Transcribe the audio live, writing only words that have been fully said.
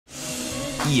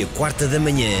E a quarta da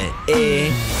manhã é...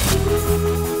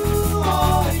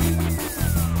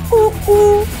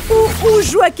 O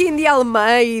Joaquim de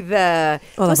Almeida.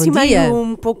 Olá, Estou assim bom dia. meio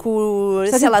um pouco,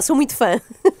 sei lá, sou muito fã.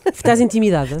 Estás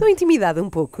intimidada? Estou intimidada um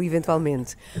pouco,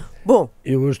 eventualmente. Bom,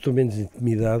 Eu hoje estou menos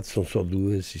intimidado, são só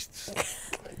duas, isto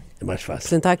é mais fácil.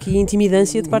 Portanto, há aqui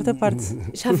intimidância de parte a parte.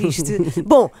 já viste?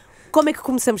 Bom, como é que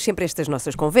começamos sempre estas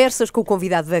nossas conversas com o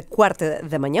convidado da quarta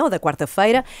da manhã ou da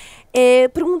quarta-feira? É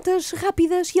perguntas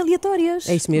rápidas e aleatórias.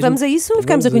 É isso mesmo. Vamos a isso? Ficámos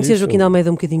a Vamos a conhecer isso. Joaquim de Almeida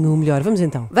um bocadinho melhor. Vamos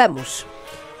então. Vamos.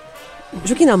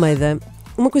 Joaquim de Almeida,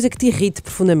 uma coisa que te irrite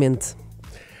profundamente.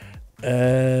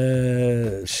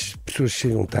 As pessoas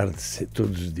chegam tarde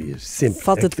todos os dias, sempre.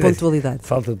 Falta de pontualidade.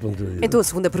 Falta de pontualidade. Então a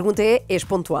segunda pergunta é, és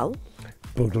pontual?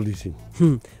 Pontualíssimo.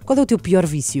 Qual é o teu pior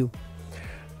vício?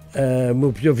 O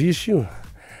meu pior vício?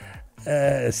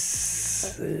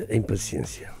 A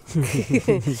impaciência.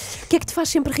 O que é que te faz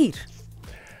sempre rir?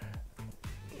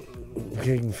 O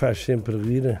que é que me faz sempre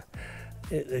rir?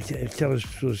 Aquelas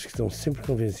pessoas que estão sempre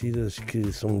convencidas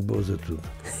que são boas a tudo.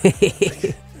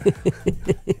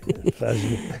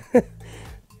 Faz-me...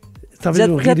 Talvez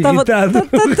um rir irritado.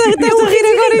 Estás a rir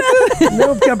agora e tudo.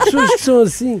 Não, porque há pessoas que são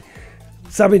assim.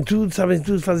 Sabem tudo, sabem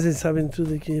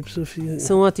tudo aqui. A pessoa fica...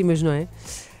 São ótimas, não é?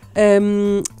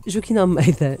 Joaquim de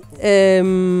Almeida,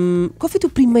 qual foi o teu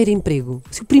primeiro emprego?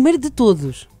 O primeiro de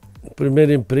todos? O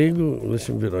primeiro emprego,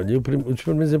 deixa-me ver, olha, um dos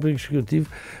primeiros empregos que eu tive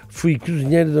fui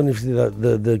cozinheiro da Universidade,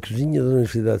 da cozinha da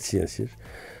Universidade de Ciências.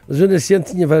 Mas eu nesse ano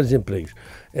tinha vários empregos.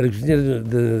 Era cozinheiro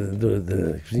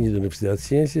da cozinha da Universidade de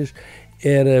Ciências,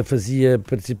 fazia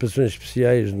participações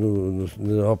especiais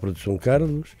na Ópera de São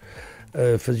Carlos,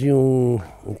 fazia um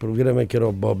programa que era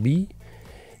o Bobby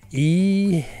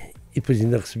e depois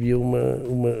ainda recebia uma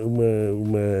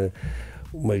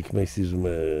como é que se diz,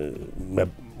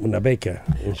 uma beca.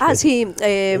 Sim,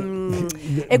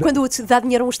 é quando se dá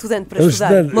dinheiro a um estudante para Um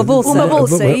estudar. estudante. Uma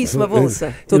bolsa, é isso, uma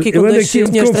bolsa. Estou aqui com dois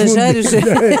senhores estrangeiros.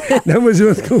 Não, mas eu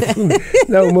ando confundo.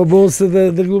 Não, uma bolsa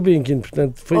da Gulbenkian,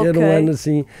 portanto, era um Ok. ano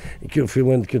assim, foi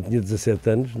um ano que eu tinha 17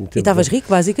 anos. E estavas rico,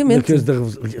 basicamente.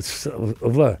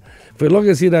 Ouve lá, foi logo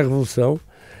a seguir à Revolução.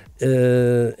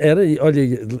 Olha,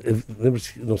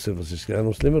 lembras-te, não sei se vocês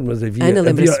não se lembram, mas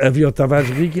havia o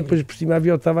Tavares rico e depois por cima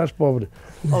havia o Tavares pobre.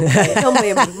 Ok, não me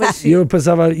lembro, mas E eu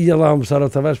ia lá almoçar ao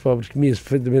Tavares pobre, comia-se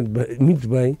perfeitamente bem, muito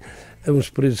bem, a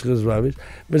uns preços razoáveis,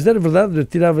 mas era verdade, eu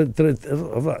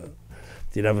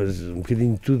tiravas um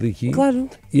bocadinho de tudo aqui. Claro.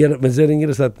 Mas era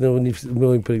engraçado, o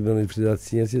meu emprego na Universidade de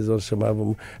Ciências, eles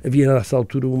chamavam-me, havia nessa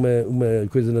altura uma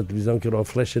coisa na televisão que era o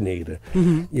Flecha Negra.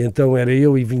 E então era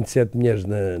eu e 27 mulheres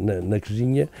na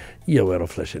cozinha e eu era o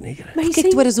Flecha Negra. Mas Porquê é que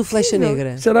tu eras o Flecha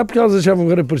Negra? Será porque elas achavam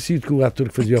que era parecido com o ator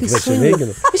que fazia o Flecha sonho.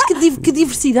 Negra? Mas que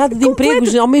diversidade de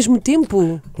empregos ao mesmo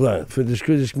tempo. Claro, foi das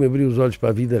coisas que me abriu os olhos para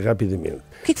a vida rapidamente.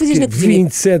 O que é que fazias na cozinha?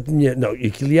 27 mulheres, não, e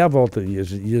aquilo ia à volta,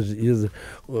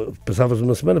 passavas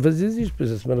uma semana, fazias isto,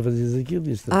 depois a semana fazias aquilo.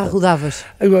 Rodavas.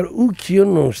 Agora, o que eu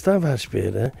não estava à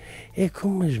espera é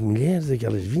como as mulheres,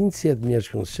 aquelas 27 mulheres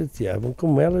que não se chateavam,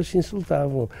 como elas se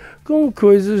insultavam, com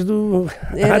coisas do...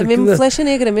 Era mesmo Flecha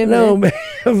Negra, mesmo. Não, Né?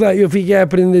 mas eu fiquei a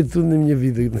aprender tudo na minha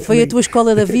vida. Foi a tua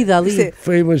escola da vida ali.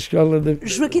 Foi uma escola da...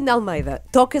 Joaquim de Almeida,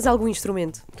 tocas algum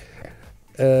instrumento?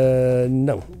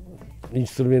 Não.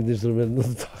 Instrumento não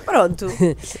toco. Pronto.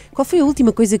 Qual foi a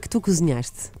última coisa que tu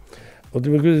cozinhaste? A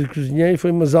última coisa que cozinhei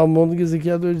foi umas almôndegas aqui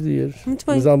há 2 dias. Muito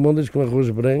bem. Umas almôndegas com arroz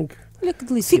branco. Olha que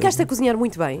delicioso. Ficaste a cozinhar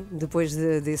muito bem depois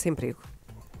desse emprego.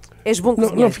 És bom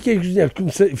cozinheiro. Não fiquei a cozinhar.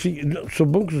 Sou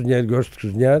bom cozinheiro, gosto de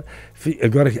cozinhar.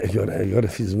 Agora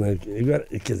fiz uma... Agora,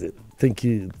 quer dizer, tenho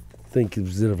que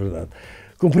vos dizer a verdade.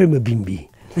 Comprei uma bimbi.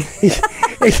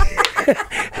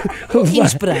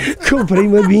 Inesperado. Comprei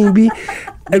uma bimbi.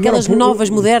 Aquelas novas,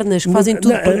 modernas, que fazem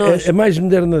tudo por nós. A mais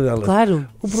moderna delas. Claro.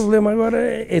 O problema agora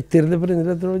é ter de aprender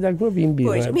a trabalhar com a bimbi.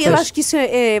 Pois, não é? eu acho que isso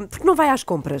é... Porque não vai às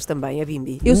compras também, a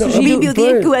Bimbi. Eu Não, sugiro... O Bimbi, o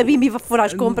dia que a Bimbi for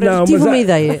às compras... Não, tive mas uma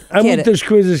ideia. Há que era- muitas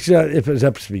coisas que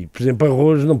já percebi. Por exemplo,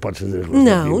 arroz, não podes fazer arroz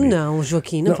na Bimbi. Não,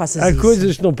 Joaquim, não faças Há isso.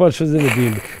 coisas que não podes fazer na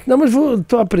Bimbi. Não, mas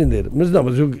estou a aprender. Mas não,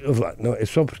 é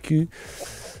só porque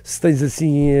se tens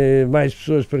assim mais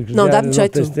pessoas para cozinhar, Não, dá-me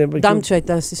jeito. tens tempo. Dá-me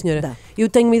jeito, sim, senhora. Dá. Eu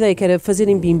tenho uma ideia que era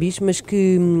fazerem bimbis, mas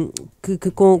que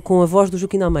com a voz do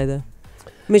Joaquim de Almeida.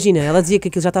 Imagina, ela dizia que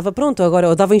aquilo já estava pronto, agora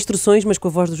ou dava instruções, mas com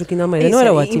a voz do Joaquim de Almeida. Isso Não era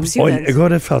é ótimo? impressionante. Olha,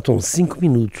 agora faltam 5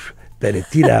 minutos para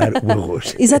tirar o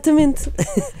arroz. Exatamente.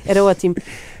 Era ótimo.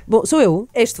 Bom, sou eu.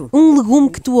 És tu. Um legume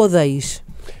que tu odeies.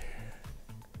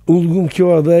 Um legume que eu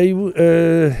odeio,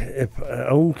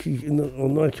 há um que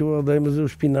não é que eu odeio, mas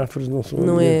os espinafres não são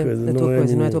Não a minha é coisa. a tua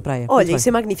coisa, não é a tua praia. Olha, Muito isso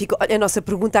é magnífico. Olha, a nossa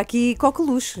pergunta aqui,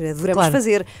 coqueluche, adoramos Claro.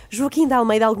 fazer. Joaquim de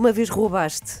Almeida, alguma vez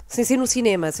roubaste? Sem ser no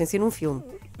cinema, sem ser num filme.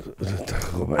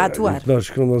 A atuar. Nós,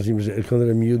 quando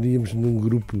era miúdo, íamos num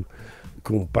grupo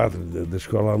com o padre da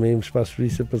escola alemã, íamos para a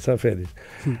Suíça passar férias.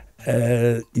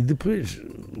 E depois,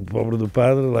 o pobre do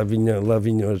padre, lá vinha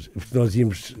nós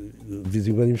íamos, de vez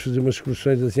em quando, íamos fazer umas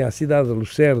excursões assim à cidade, a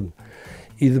Lucerne,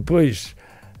 e depois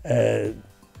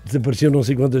desapareciam não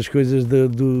sei quantas coisas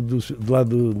do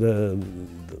lado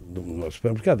do nosso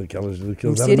supermercado, aqueles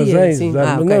Mercearia, armazéns. sim.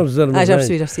 Não, os armazéns.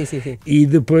 Já percebi, sim. E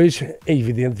depois, é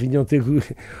evidente, vinham ter.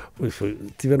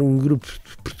 Tiveram um grupo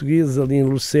de portugueses ali em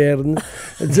Lucerne,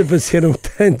 desapareceram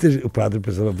tantas. O padre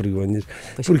passava vergonhas,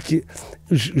 porque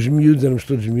os miúdos, éramos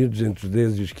todos miúdos, entre os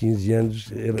 10 e os 15 anos.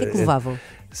 O que é que levavam?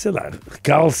 Sei lá,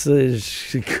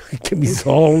 calças,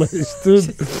 camisolas,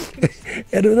 tudo.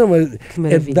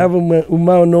 Dava um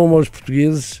mau nome aos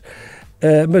portugueses.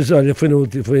 Mas olha,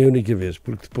 foi a única vez,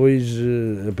 porque depois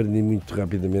aprendi muito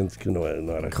rapidamente que não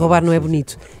era. Que roubar não é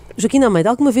bonito. Joaquim de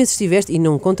Almeida, alguma vez estiveste, e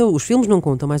não conta, os filmes não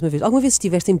contam mais uma vez, alguma vez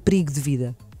estiveste em perigo de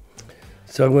vida?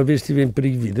 Se alguma vez estive em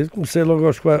perigo de vida, comecei logo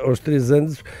aos 3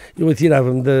 anos, eu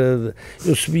atirava-me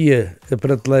eu subia a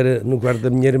prateleira no quarto da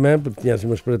minha irmã, porque tinha assim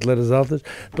umas prateleiras altas,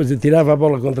 depois atirava a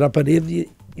bola contra a parede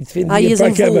e defendia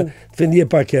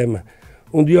para a cama.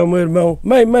 Um dia o meu irmão,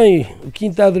 mãe, o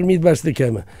Quinto está a dormir debaixo da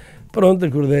cama. Pronto,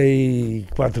 acordei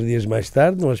 4 dias mais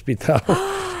tarde no hospital.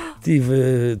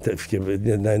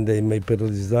 Andei meio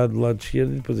paralisado do lado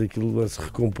esquerdo e depois aquilo lá se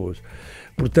recompôs.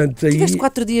 Portanto, aí, tiveste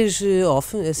 4 dias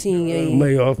off, assim?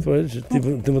 Meio off,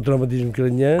 tive um traumatismo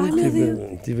craniano.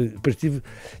 Depois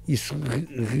isso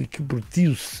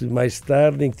repercutiu-se mais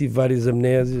tarde, em que tive várias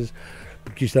amnésias,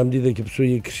 porque isto, à medida que a pessoa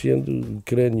ia crescendo, o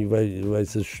crânio vai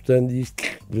se ajustando e isto,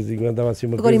 de vez em quando dava assim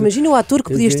uma Agora coisa. imagina o ator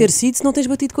que podias ter sido se não tens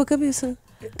batido com a cabeça.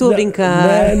 Estou a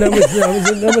brincar.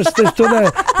 Mas tens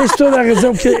toda a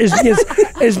razão, porque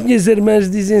as minhas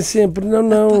irmãs dizem sempre,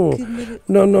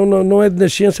 não é de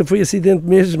nascença, foi acidente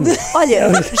mesmo.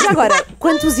 Olha, já agora,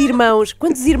 quantos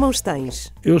irmãos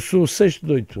tens? Eu sou o 6º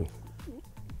de 8.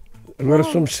 Agora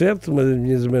somos 7, uma das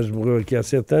minhas irmãs morreu aqui há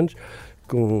 7 anos,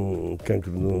 com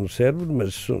cancro no cérebro,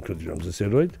 mas continuamos a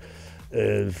ser 8.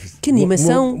 Que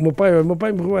animação! O meu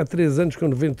pai morreu há 3 anos, com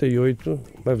 98,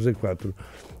 vai fazer 4.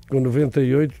 Com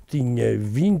 98 tinha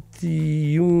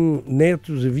 21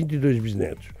 netos e 22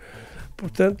 bisnetos.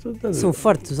 Portanto... São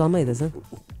fortes os Almeidas, hein?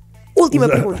 Última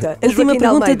pergunta. Última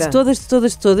pergunta de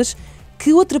todas.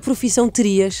 Que outra profissão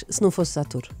terias se não fosses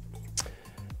ator?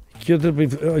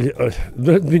 Olha,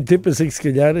 durante muito tempo pensei que se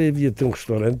calhar havia ter um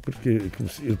restaurante, porque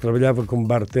eu trabalhava como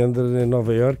bartender em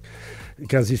Nova Iorque,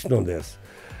 caso isso não desse.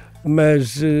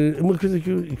 Mas uma coisa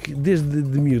que desde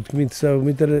de miúdo que me interessava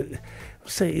muito era, não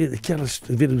sei,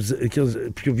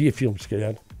 porque eu via filmes, se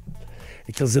calhar,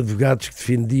 aqueles advogados que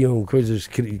defendiam coisas,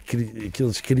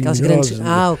 aqueles criminosos,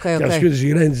 aquelas coisas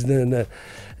grandes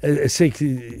sei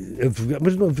que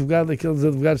mas no advogado, aqueles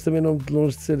advogados também não muito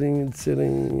longe de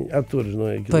serem atores, não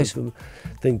é?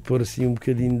 Tem que pôr assim um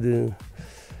bocadinho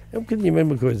é um bocadinho a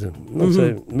mesma coisa, não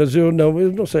sei, mas eu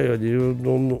não sei, olha,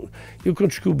 eu quando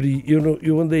descobri,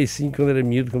 eu andei assim quando era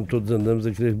miúdo, como todos andamos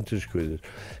a querer muitas coisas.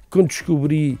 Quando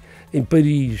descobri em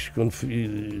Paris, quando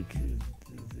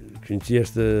conheci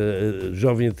esta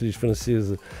jovem atriz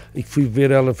francesa e que fui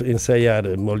ver ela ensaiar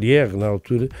Molière na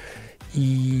altura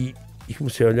e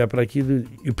comecei a olhar para aquilo,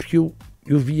 porque eu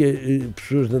via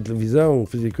pessoas na televisão,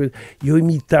 fazia coisas, e eu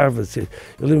imitava.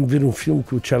 Eu lembro de ver um filme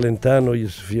com o Celentano e a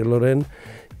Sofia Loren,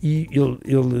 e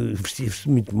ele vestia-se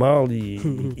muito mal e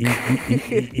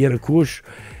era coxo.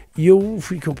 E eu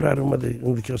fui comprar um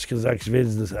daqueles casacos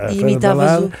velhos à feira da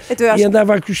lado e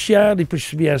andava a coxear e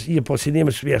depois ia para o cinema,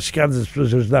 subia as escadas, as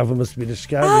pessoas ajudavam-me a subir as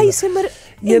escadas. Isso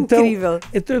é incrível.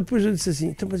 Então depois eu disse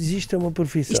assim, mas isto é uma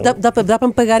profissão. Isto dá para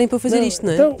me pagarem para fazer isto,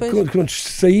 não é? Então, quando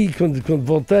saí, quando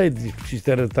voltei, porque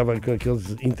estava com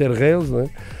aqueles interrails, não é?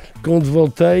 Quando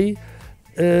voltei,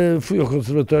 fui ao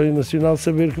Conservatório Nacional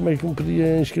saber como é que me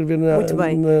podia inscrever na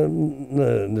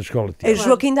escola de teatro.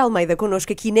 Joaquim de Almeida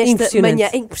connosco aqui nesta manhã.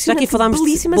 É impressionante. Já aqui falámos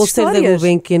de bolseiro da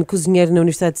Gulbenkian, cozinheiro na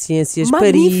Universidade de Ciências,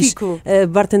 magnífico. Paris,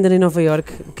 bartender em Nova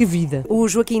Iorque. Que vida! O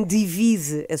Joaquim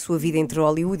divide a sua vida entre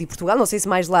Hollywood e Portugal, não sei se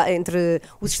mais lá entre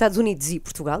os Estados Unidos e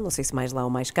Portugal, não sei se mais lá ou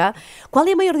mais cá. Qual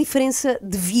é a maior diferença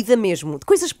de vida mesmo, de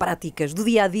coisas práticas, do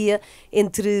dia-a-dia,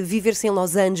 entre viver-se em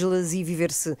Los Angeles e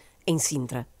viver-se em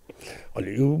Sintra? Olha,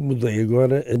 eu mudei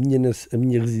agora a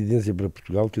minha residência para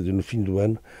Portugal, quer dizer, no fim do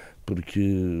ano, porque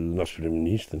o nosso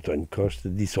Primeiro-Ministro, António Costa,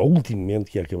 disse ao último momento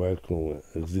que ia acabar com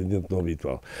a residente não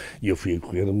habitual. E eu fui a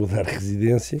correr a mudar de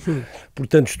residência.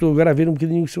 Portanto, estou agora a ver um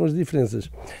bocadinho o que são as diferenças.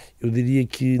 Eu diria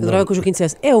que... Adorava que o Joaquim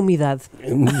dissesse, é a umidade.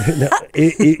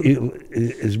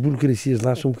 As burocracias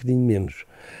lá são um bocadinho menos.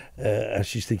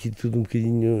 Acho isto aqui tudo um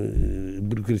bocadinho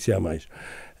burocracia a mais.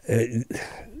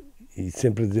 E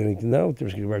sempre a dizerem que não,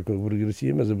 temos que acabar com a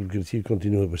burocracia, mas a burocracia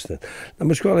continua bastante. Não,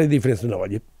 mas qual é a diferença? Não,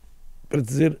 olha, para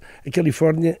dizer, a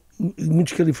Califórnia,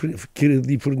 muitos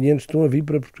californianos estão a vir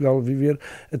para Portugal viver,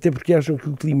 até porque acham que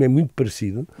o clima é muito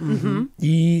parecido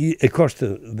e a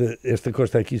costa, esta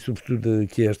costa aqui, sobretudo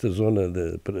que é esta zona...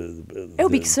 É o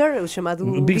Big Sur, o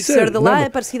chamado Big Sur de lá, é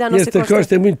parecida à nossa costa. Esta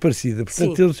costa é muito parecida,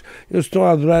 portanto eles estão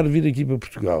a adorar vir aqui para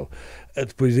Portugal.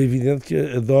 Depois é evidente que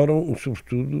adoram,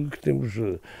 sobretudo, que temos...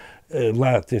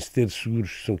 Lá tens de ter seguros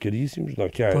que são caríssimos.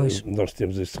 Nós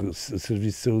temos este serviço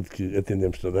de saúde que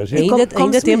atendemos toda a gente.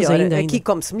 Ainda temos. Aqui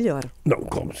come-se melhor. Não,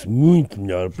 come-se muito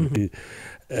melhor, porque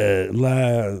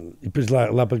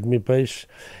lá para comer peixe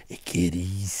é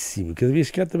caríssimo. Cada vez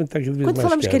que também está cada vez mais caro. Quando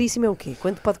falamos caríssimo é o quê?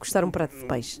 Quanto pode custar um prato de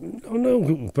peixe? Não,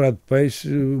 um prato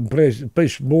de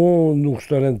peixe bom, num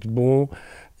restaurante bom,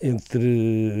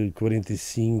 entre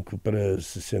 45 para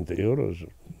 60 euros.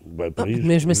 Vai para isso.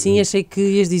 Mesmo assim, achei que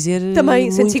ias dizer também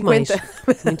muito 150.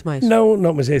 Muito mais. Não,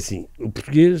 mas é assim. O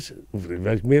português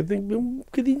vai comer, tem que beber um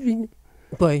bocadinho de vinho.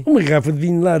 Bem. Uma garrafa de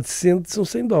vinho lá decente são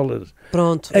 $100.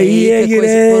 Pronto. Aí é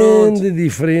grande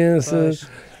diferença.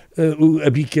 A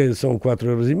bica são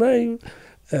 $4,50,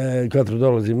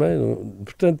 $4,50.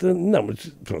 Portanto, não,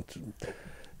 mas pronto.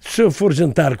 Se eu for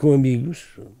jantar com amigos,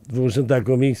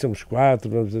 somos 4,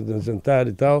 vamos jantar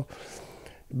e tal,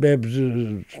 bebes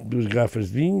 2 garrafas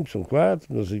de vinho, são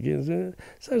 4, não sei o quê,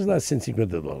 sabes lá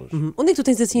 $150. Onde é que tu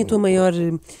tens assim a tua maior...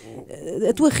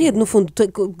 a tua rede, no fundo?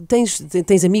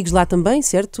 Tens amigos lá também,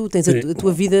 certo? Tens a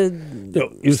tua vida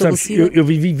estabelecida? Eu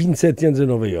vivi 27 anos em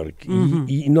Nova Iorque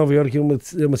e Nova Iorque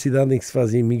é uma cidade em que se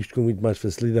fazem amigos com muito mais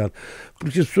facilidade,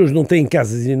 porque as pessoas não têm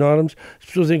casas enormes, as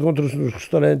pessoas encontram-se nos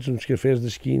restaurantes, nos cafés da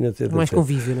esquina, etc. Mais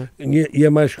convívio, não é? E é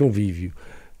mais convívio.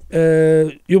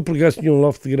 Eu, por acaso, tinha um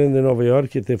loft grande em Nova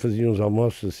Iorque e até fazia uns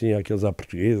almoços assim, aqueles à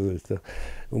portuguesa,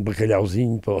 um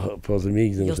bacalhauzinho para os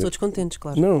amigos. E eles todos contentes,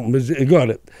 claro. Não, mas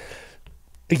agora,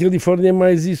 a Califórnia é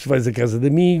mais isso, vais à casa de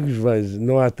amigos,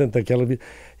 não há tanta aquela vida.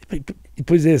 E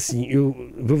depois é assim,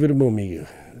 eu vou ver o meu amigo,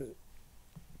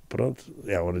 pronto,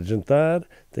 é a hora de jantar,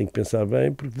 tenho que pensar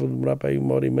bem, porque vou demorar para aí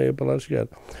 1h30 para lá chegar.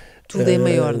 Tudo é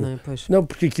maior, não é? Pois. Não,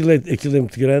 porque aquilo é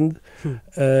muito grande.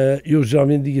 Eu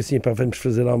geralmente digo assim, vamos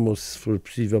fazer almoço, se for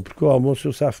possível, porque o almoço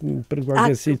eu safo-me para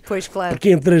qualquer sítio. Pois, claro.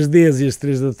 Porque entre as 10 e as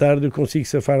 3 da tarde eu consigo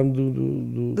safar-me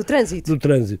do trânsito.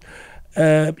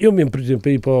 Eu mesmo, por exemplo,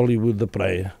 ir para Hollywood da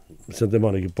praia, Santa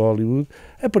Mónica para Hollywood,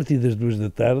 a partir das 2 da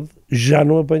tarde já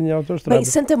não apanho a autoestrada. Bem,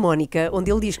 Santa Mónica, onde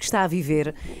ele diz que está a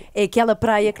viver, é aquela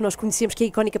praia que nós conhecemos que é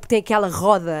icónica porque tem aquela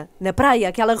roda na praia,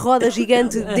 aquela roda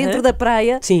gigante dentro da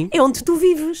praia. Sim. É onde tu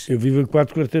vives. Eu vivo a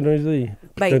 4 quarteirões daí.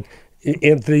 Bem, portanto,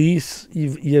 entre isso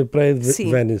e a praia de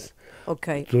Venice.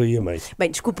 Ok. Estou aí a meio. Bem,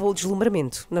 desculpa o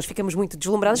deslumbramento. Nós ficamos muito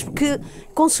deslumbrados porque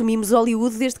consumimos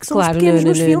Hollywood desde que somos Claro, pequenos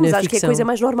nos filmes. Acho que é a ficção. coisa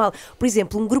mais normal. Por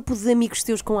exemplo, um grupo de amigos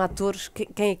teus com atores,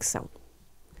 quem é que são?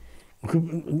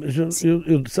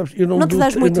 Eu não Não te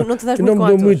dás muito com atores. Não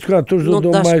dou muito com atores, eu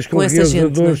dou mais com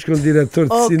realizadores, com diretores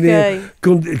de cinema.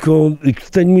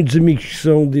 Tenho muitos amigos que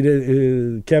são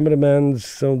cameramans,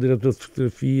 que são diretores de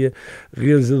fotografia,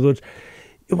 realizadores.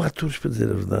 Eu, atores, para dizer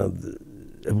a verdade,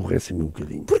 aborrecem-me um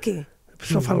bocadinho. Porquê?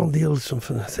 Só falam deles,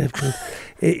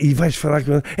 e vais falar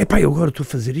com eu agora estou a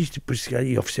fazer isto, e depois chegar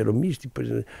e ofereceram-me isto, e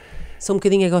depois... São um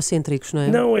bocadinho egocêntricos, não é?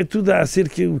 Não, é tudo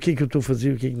acerca do que é que eu estou a fazer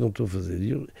e o que é que não estou a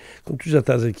fazer. Como tu já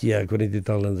estás aqui há 40 e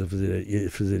tal anos a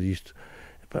fazer isto,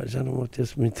 já não me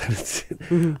apetece muito estar a dizer.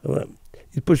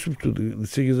 E depois, sobretudo,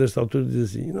 chegas a esta altura e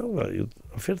dizes assim, não,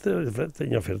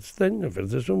 tenho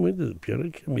ofertas são muitas, pior é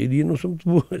que a maioria não são muito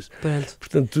boas. Pronto.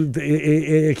 Portanto,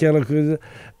 é aquela coisa,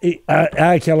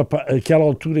 há aquela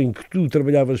altura em que tu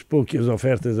trabalhavas pouco e as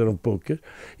ofertas eram poucas,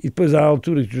 e depois há a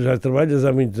altura que tu já trabalhas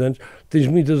há muitos anos, tens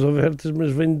muitas ofertas,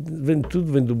 mas vem de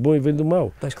tudo, vem do bom e vem do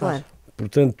mau. Pois, claro.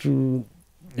 Portanto...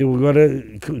 Eu agora,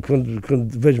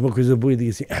 quando vejo uma coisa boa, digo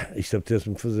assim, isto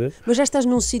apetece-me fazer. Mas já estás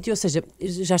num sítio, ou seja,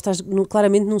 já estás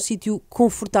claramente num sítio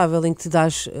confortável em que te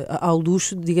dás ao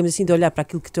luxo, digamos assim, de olhar para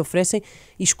aquilo que te oferecem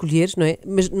e escolher, não é?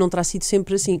 Mas não terá sido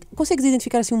sempre assim. Consegues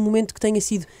identificar assim um momento que tenha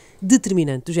sido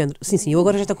determinante, do género? Sim, eu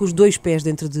agora já estou com os 2 pés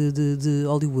dentro de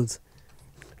Hollywood.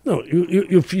 Não,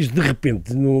 eu fiz de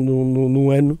repente, num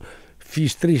ano,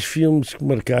 fiz 3 filmes que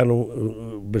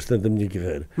marcaram bastante a minha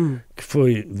carreira. Que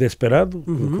foi Desperado,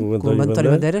 com o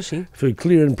António Bandeira, sim. foi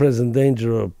Clear and Present Danger,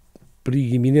 ou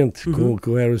Perigo Iminente, com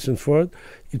o Harrison Ford,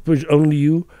 e depois Only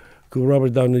You, com o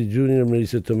Robert Downey Jr., mas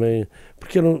isso também,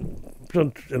 porque eram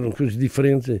coisas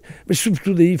diferentes, mas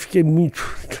sobretudo aí fiquei muito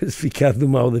classificado no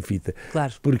mal da fita.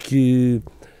 Claro. Porque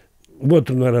o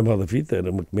outro não era mal da fita, era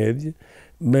uma comédia,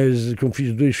 mas como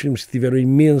fiz 2 filmes que tiveram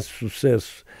imenso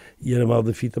sucesso e era mal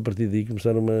da fita, a partir daí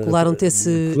começaram a... Colaram-te esse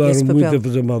muito papel. a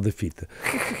fazer mal da fita.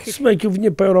 Se bem que eu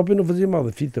vinha para a Europa e não fazia mal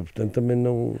da fita, portanto também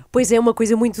não... Pois é, uma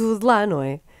coisa muito de lá, não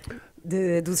é?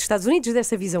 Dos Estados Unidos,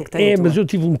 dessa visão que tem. Mas eu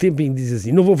tive um tempo em que dizia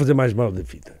assim, não vou fazer mais mal da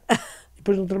fita. E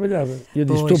depois não trabalhava. E eu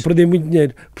disse, Pois. estou a perder muito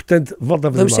dinheiro, portanto volta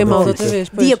a fazer Vamos ser mal mal da outra fita. vez.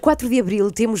 Pois. Dia 4 de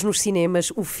Abril temos nos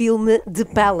cinemas o filme The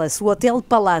Palace, o Hotel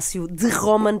Palácio, de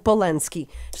Roman Polanski.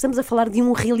 Estamos a falar de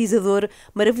um realizador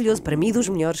maravilhoso, para mim dos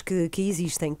melhores que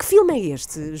existem. Que filme é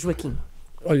este, Joaquim?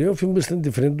 Olha, é um filme bastante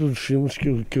diferente dos filmes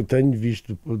que eu tenho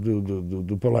visto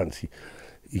do Polanski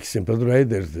e que sempre adorei,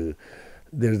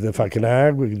 desde A Faca na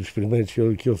Água, dos primeiros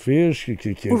que ele fez.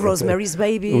 O Rosemary's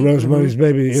Baby. O Rosemary's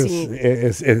Baby, Sim.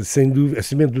 esse é sem dúvida, A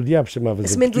Semente do Diabo chamava-se. A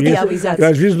Semente do Diabo, exato. Eu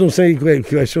às vezes não sei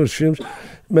quais são os filmes,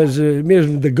 mas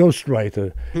mesmo The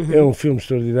Ghostwriter é um filme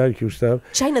extraordinário que eu gostava.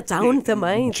 Chinatown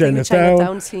também.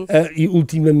 Chinatown, sim. E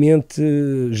ultimamente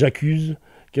J'accuse,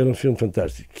 que era um filme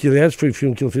fantástico, que aliás foi o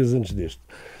filme que ele fez antes deste.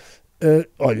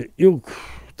 Olha, eu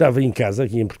estava em casa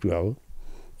aqui em Portugal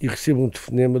e recebo um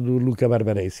telefonema do Luca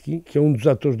Barbareschi, que é um dos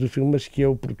atores do filme, mas que é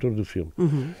o produtor do filme.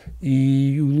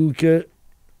 E o Luca,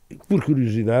 por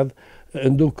curiosidade,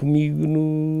 andou comigo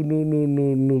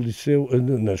no liceu,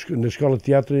 na escola de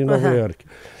teatro em Nova Iorque.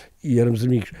 E éramos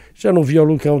amigos. Já não via o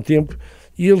Luca há um tempo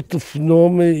e ele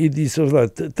telefonou-me e disse, olha lá,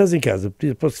 estás em casa,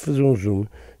 posso fazer um zoom?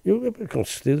 Eu, com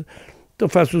certeza. Então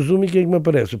faço o zoom e quem é que me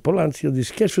aparece? O Polanski. Ele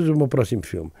disse, queres fazer o meu próximo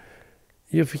filme?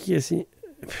 E eu fiquei assim...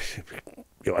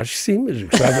 Eu acho que sim, mas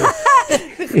gostava.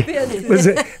 Mas,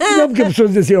 não, porque a pessoa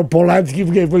diz assim, é o Polanski,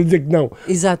 fiquei para lhe dizer que não.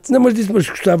 Exato. Não, mas disse, mas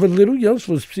gostava de ler o guião, se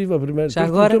fosse possível, primeiro. Já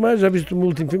agora? Já viste o meu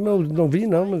último filme? Eu não vi,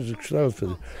 não, mas gostava de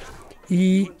fazer.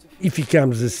 E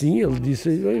ficámos assim, ele disse,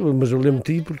 mas eu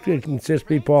lembro-te de ti porque me disseste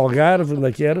para ir para o Algarve, onde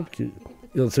é que era, porque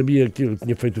ele sabia que eu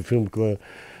tinha feito o filme com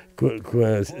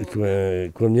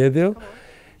a mulher dele.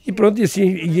 E pronto, e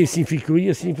assim ficou,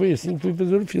 e assim foi assim que fui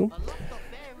fazer o filme.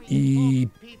 E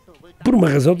por uma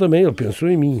razão também, ele pensou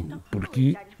em mim,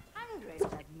 porque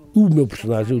o meu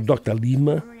personagem, o Dr.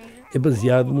 Lima, é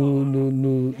baseado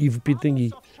no Ivo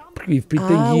Pitangui. Porque o Ivo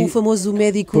Pitangui, o famoso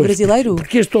médico brasileiro?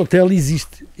 Porque este hotel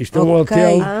existe. Este é um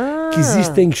hotel que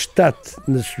existe em Gstaad,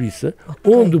 na Suíça,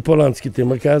 onde o Polanski tem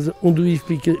uma casa, onde o Ivo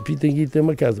Pitangui tem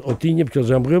uma casa. Ou tinha, porque ele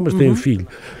já morreu, mas tem um filho.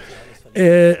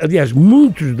 Aliás,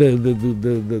 muitos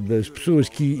das pessoas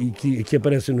que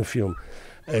aparecem no filme,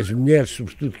 as mulheres,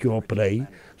 sobretudo, que eu operei,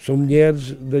 são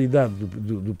mulheres da idade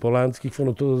do Polanski, que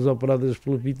foram todas operadas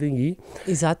pelo Pitangui.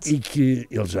 Exato. E que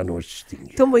ele já não as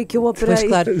distingue. Tão bem que eu operei. Pois,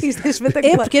 claro. Isto é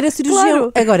espetacular. É, porque era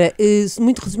cirurgião. Claro. Agora,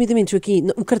 muito resumidamente, Joaquim,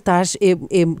 o cartaz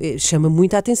chama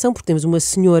muito a atenção, porque temos uma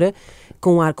senhora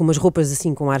com umas roupas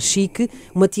assim, com ar chique,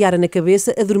 uma tiara na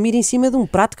cabeça, a dormir em cima de um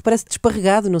prato que parece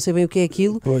desparregado, não sei bem o que é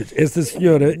aquilo. Pois, esta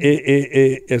senhora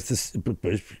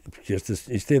porque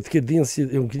isto é decadência,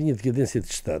 é um bocadinho de decadência de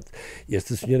Estado. E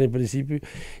esta senhora, em princípio,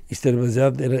 isto era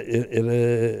baseado,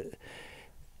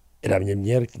 era a minha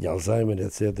mulher, que tinha Alzheimer,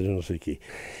 etc., não sei o quê.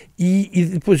 E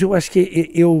depois eu acho que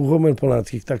é o Roman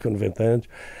Polanski, que está com 90 anos,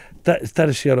 estar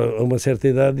a chegar a uma certa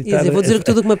idade e vou dizer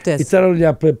tudo o que me apetece. E estar a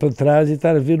olhar para trás e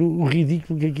estar a ver o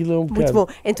ridículo que aquilo é um bocado. Muito bom.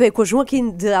 Então é com o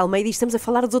Joaquim de Almeida e estamos a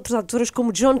falar de outros atores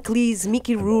como John Cleese,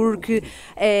 Mickey Rourke.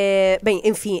 Bem,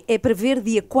 enfim, é para ver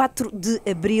dia 4 de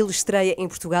Abril, estreia em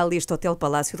Portugal este Hotel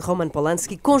Palácio de Roman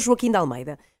Polanski com Joaquim de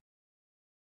Almeida.